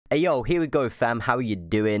Hey yo, here we go fam, how you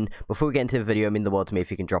doing? Before we get into the video, it means the world to me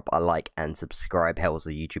if you can drop a like and subscribe. Helps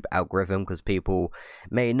the YouTube algorithm, because people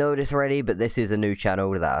may know this already, but this is a new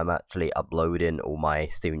channel that I'm actually uploading all my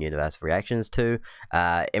Steven Universe reactions to.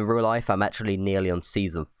 In real life, I'm actually nearly on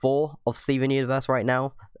season 4 of Steven Universe right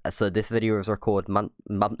now. So this video was recorded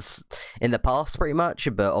months in the past pretty much,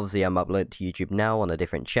 but obviously I'm uploading to YouTube now on a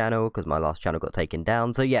different channel because my last channel got taken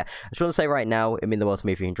down. So yeah, I just want to say right now, it means the world to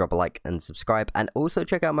me if you can drop a like and subscribe, and also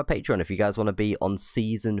check out my Patreon if you guys want to be on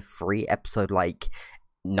season 3 episode like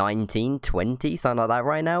 19, 20, something like that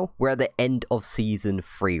right now. We're at the end of season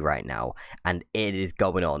 3 right now, and it is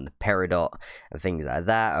going on. Peridot and things like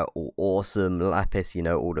that are all awesome. Lapis, you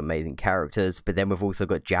know, all the amazing characters. But then we've also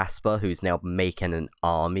got Jasper, who's now making an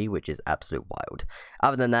army, which is absolute wild.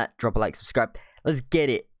 Other than that, drop a like, subscribe. Let's get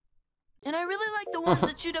it. And I really like the ones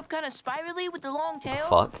that shoot up kind of spirally with the long tails.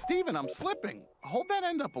 Fuck. Steven, I'm slipping. Hold that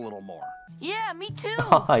end up a little more. Yeah, me too. His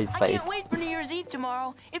I face. can't wait for New Year's Eve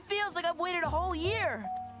tomorrow. It feels like I've waited a whole year.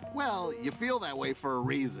 Well, you feel that way for a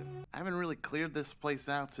reason. I haven't really cleared this place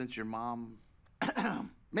out since your mom...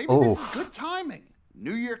 Maybe this is good timing.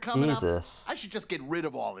 New Year coming up. I should just get rid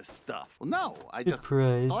of all this stuff. Well, no, I just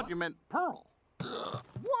thought you meant Pearl. What?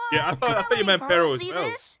 Yeah, I thought you meant Pearl as See well.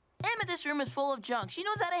 this? Amethyst room is full of junk. She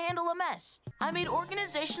knows how to handle a mess. I made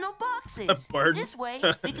organizational boxes. This way,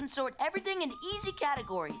 we can sort everything into easy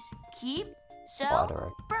categories. Keep,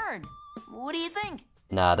 sell, burn. What do you think?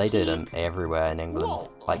 Nah, they do them everywhere in England.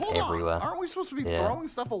 Whoa, like hold everywhere. On. Aren't we supposed to be throwing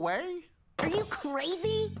stuff away? Are you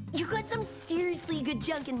crazy? You got some seriously good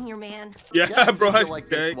junk in here, man. Yeah, bro. I like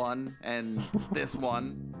this one and this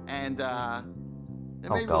one and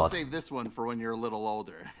maybe we'll save this one for when you're a little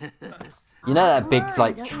older. You know that big,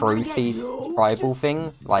 like, trophy tribal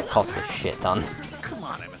thing? Like, costs a shit ton. Come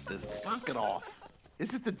on, Amethyst, knock it off.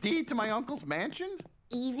 Is it the deed to my uncle's mansion?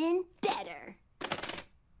 Even better.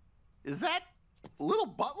 Is that Little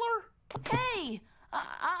Butler? Hey,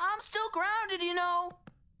 I'm still grounded, you know.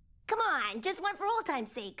 Come on, just one for old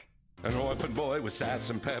time's sake. An orphan boy with sass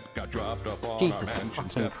and pep got dropped off on Jesus our mansion fucking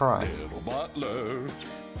step. Christ. Little Butler.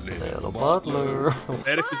 Little Butler.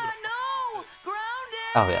 No!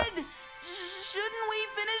 Grounded! Oh, yeah. Shouldn't we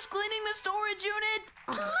finish cleaning the storage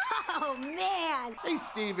unit? Oh, man. Hey,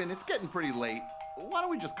 Steven, it's getting pretty late. Why don't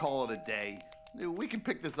we just call it a day? We can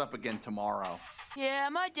pick this up again tomorrow. Yeah,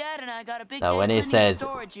 my dad and I got a big No, when he says,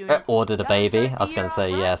 ordered a baby, I was going to say,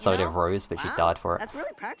 yeah, so did Rose, but she died for it. That's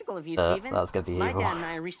really practical of you, That Steven. was going to be My evil. dad and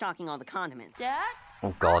I are restocking all the condiments. Dad?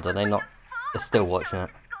 Oh god, are they not? They're still watching it.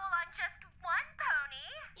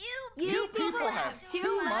 You people have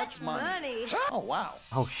too much money. Oh, wow.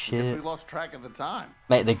 Oh Guess we shit. lost track of the time.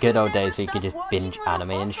 Mate, the good old days where you could just binge anime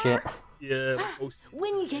and shit. Yeah.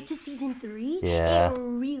 When you get to season 3, Yeah. it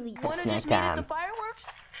really... Wanna Snack just meet at time. the fireworks?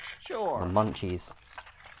 The Sure. munchies.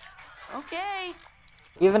 Okay.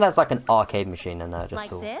 Even has like an arcade machine in there, just Like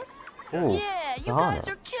so. this? Ooh, Yeah, you darn guys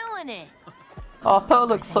it. are killing it. Oh, Pearl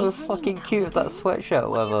looks so fucking cute with that sweatshirt,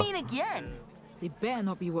 What do you whatever. mean again? They better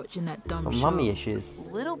not be watching that dumb Oh, show. mummy issues.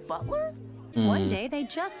 Little Butler? One day they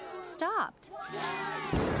just stopped.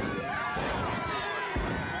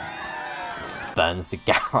 Burns the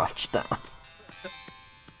garage down.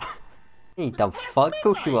 You dumb fuck, of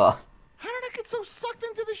course you are. How did I get so sucked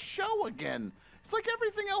into the show again? It's like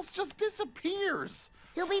everything else just disappears.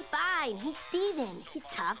 He'll be fine. He's Steven. He's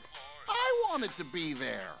tough. I wanted to be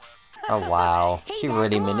there. Oh wow, Hey, she Dad,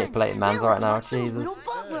 really come on. manipulating Now mans right let's now, watch some Jesus. Little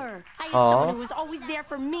Butler. I had Aw. someone who was always there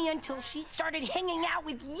for me until she started hanging out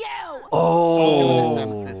with you. Oh,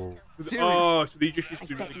 Seriously. Oh, so they just used I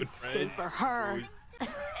to be bet really you'd good stay friends. for her.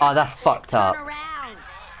 oh, that's fucked Turn up. around.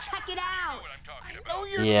 Check it out. Oh,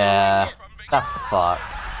 you're Yeah, doing it. that's fucked.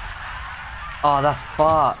 Oh, that's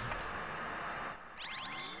fucked.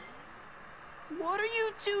 What are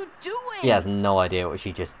you two doing? He has no idea what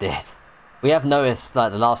she just did. We have noticed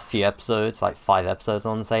like the last few episodes, like 5 episodes, I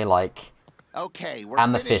want to say, like Okay, we're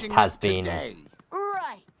Amethyst finishing has this been- today.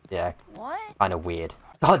 Right. yeah, What? kind of weird.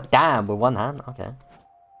 God damn, with one hand. Okay.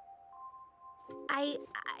 I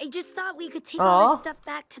just thought we could take all Aw. this stuff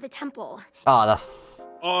back to the temple. Oh, that's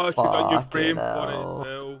Oh, she got your Fucking frame for it hell. as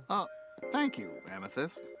well. Oh, thank you,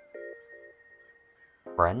 Amethyst.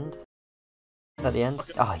 friend. Is that the end?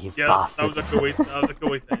 Oh, you Yeah, bastard. that was a cool way. That was a cool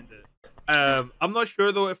way to end it. I'm not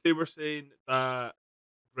sure though if they were saying that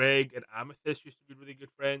Greg and Amethyst used to be really good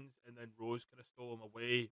friends, and then Rose kind of stole them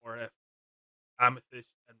away, or if Amethyst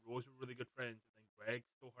and Rose were really good friends, and then Greg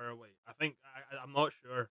stole her away. I think I'm not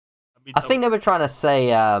sure. I think they were trying to say,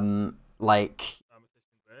 like, Amethyst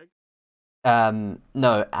and Greg.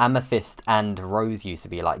 no, Amethyst and Rose used to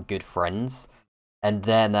be like good friends, and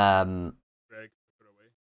then Greg took her away.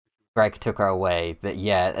 Greg took her away, but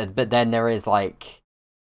yeah, but then there is like,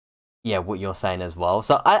 yeah, what you're saying as well.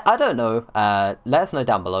 So I don't know. Let us know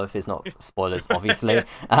down below if it's not spoilers, obviously.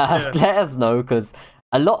 Let us know, because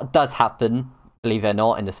a lot does happen, believe it or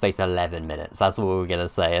not, in the space of 11 minutes. That's what we're gonna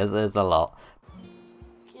say. There's a lot.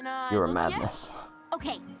 You're a madness.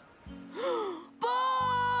 Okay.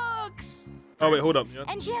 Books! Oh wait, hold up. Yeah.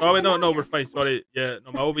 Oh wait, no, we're fine. Sorry. Yeah,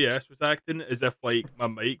 no, my OBS was acting as if like my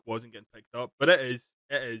mic wasn't getting picked up, but it is.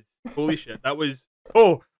 It is. Holy shit, that was.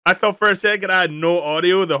 Oh, I thought for a second I had no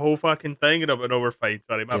audio, the whole fucking thing, and no, we're fine.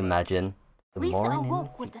 Sorry, my bad. Imagine. Lisa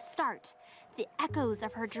awoke with the start, the echoes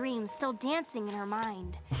of her dreams still dancing in her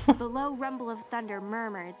mind. The low rumble of thunder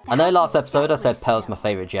murmured. I know last episode I said Pearl's my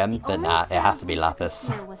favourite gem, but nah, it has to be Lapis.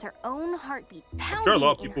 Was her own heartbeat I'm sure a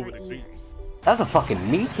lot of people would agree. That's a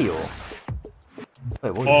fucking meteor.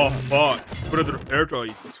 Wait, what? Oh fuck! What are the repair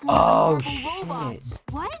droids? Oh shit!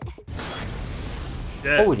 What?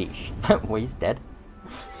 Yeah. Holy shit! Well, he's dead.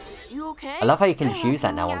 You okay? I love how you can just use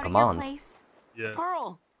that now on command. Yeah.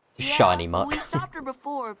 Pearl. Shiny muck. We stopped her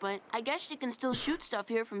before, but I guess she can still shoot stuff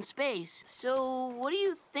here from space. So, what do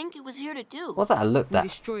you think it was here to do? What's that? Look, that We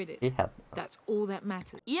destroyed it. he had. That's all that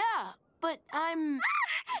matters. Yeah, but I'm... Isn't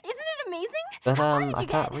it amazing? But How far did I you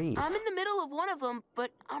can't get? read. I'm in the middle of one of them,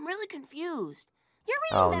 but I'm really confused. You're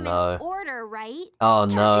Oh, reading them no. in order, right? Oh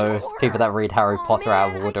Does no, it it's order? people that read Harry Oh, Potter out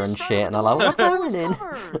of man, I order just and started shit, and with I'm like, the what's lowest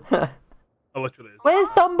happening? cover. Oh, literally. Where's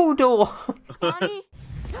Dumbledore? Connie?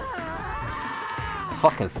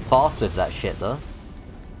 Fucking fast with that shit though.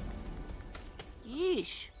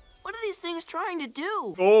 Yeesh. What are these things trying to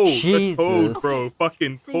do? Oh, that's Jesus. cold, bro.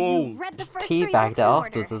 Fucking So cold. you read the first three Teabagged books it in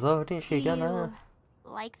afterwards order. as well, didn't Do she? Gonna.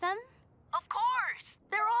 you like them? Of course.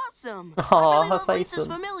 They're awesome. Aw, I really her love face Lisa's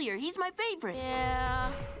on- familiar. He's my favorite.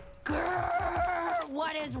 Yeah. Grrr,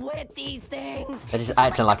 what is with these things? They're just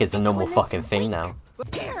acting like it's a normal fucking thing now.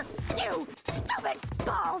 Here, you stupid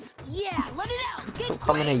balls! Yeah, let it out. Get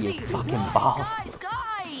Come in here, you crazy. fucking balls.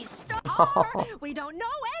 Guys, stop. We don't know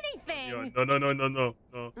anything. Yeah, no.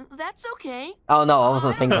 That's okay. Oh no, I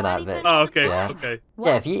wasn't I don't thinking know that anything. bit. Oh, okay, Yeah. okay.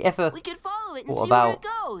 Yeah, if you ever We could follow it and What see where about- it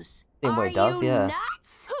goes. think what it Are does, you yeah.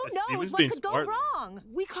 nuts? Who He knows was what being could go smart, though. wrong?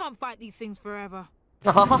 We can't fight these things forever.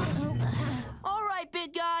 All right,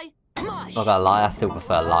 big guy. Mush. Not gonna lie, I still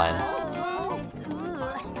prefer Lion.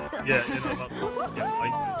 Yeah,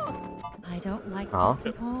 yeah, I don't like Huh? this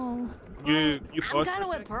at all. you I'm pause kind of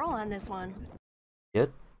for a with Pearl on this one.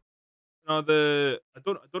 Good. No, I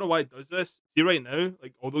don't know why it does this. See right now,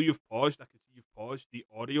 like although you've paused, I can see you've paused. The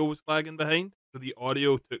audio was lagging behind, so the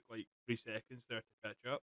audio took like 3 seconds there to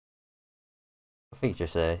catch up. I think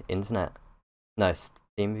it's just internet. No,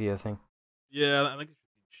 Steam View, I think. Yeah, I think it's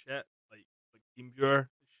just shit, like TeamViewer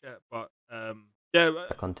shit. But yeah,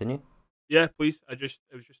 Continue. yeah, please. It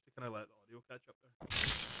was just to kind of let the audio catch up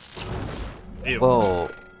there. Ew. Whoa,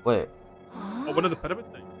 wait. Oh, one of the pyramid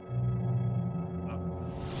things.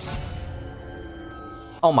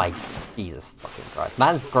 Oh my Jesus fucking Christ.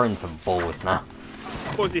 Man's grown some balls now.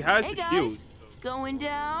 Because he has Hey the shield. guys, going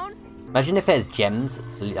down. Imagine if there's gems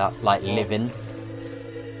like living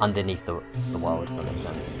underneath the world, if that makes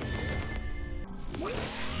sense.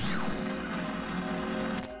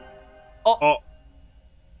 Oh,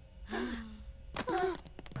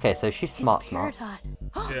 Okay, so she's smart. Peridot.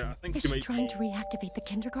 yeah, I think Is she she might. trying to reactivate the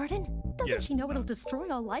kindergarten? Doesn't Yeah. she know it'll destroy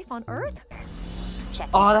all life on Earth?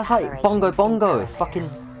 Oh, that's like Bongo, fucking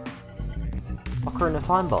Fucker the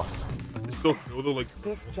Time Boss. It's still cool though, like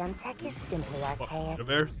This gem tech is simply fucking archaic.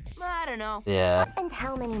 universe. I don't know. Yeah. And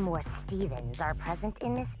how many more Stevens are present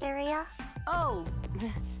in this area? Oh,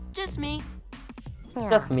 just me. Yeah,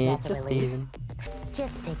 Just me, that's a just relief. Steven.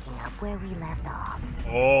 Just picking up where we left off.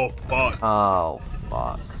 Oh fuck. Oh,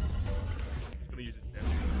 fuck. I'm gonna use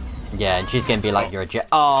it. Yeah, and she's gonna be like, you're a jet.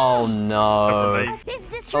 Oh, no. Never mind. Is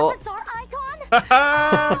this your Oh. bizarre icon?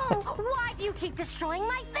 Oh, why do you keep destroying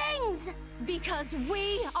my things? Because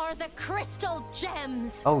we are the crystal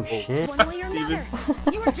gems. Oh, shit. One way or another.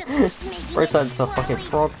 You were just making We're it turning to a fucking morally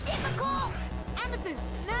frog. difficult. Amethyst,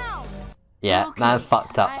 now. Yeah, Okay, man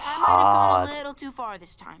fucked up I might have hard. gone a little too far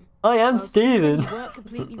this time. I am Well, Steven, Steven. you weren't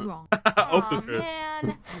completely wrong. Also Aw, true.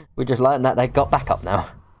 man. We just learned that they got back up now.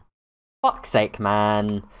 Fuck's sake,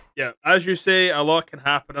 man. Yeah, as you say, a lot can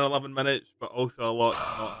happen in 11 minutes, but also a lot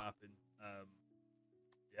cannot happen.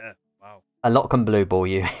 Yeah, wow. A lot can blue ball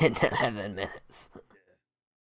you in 11 minutes.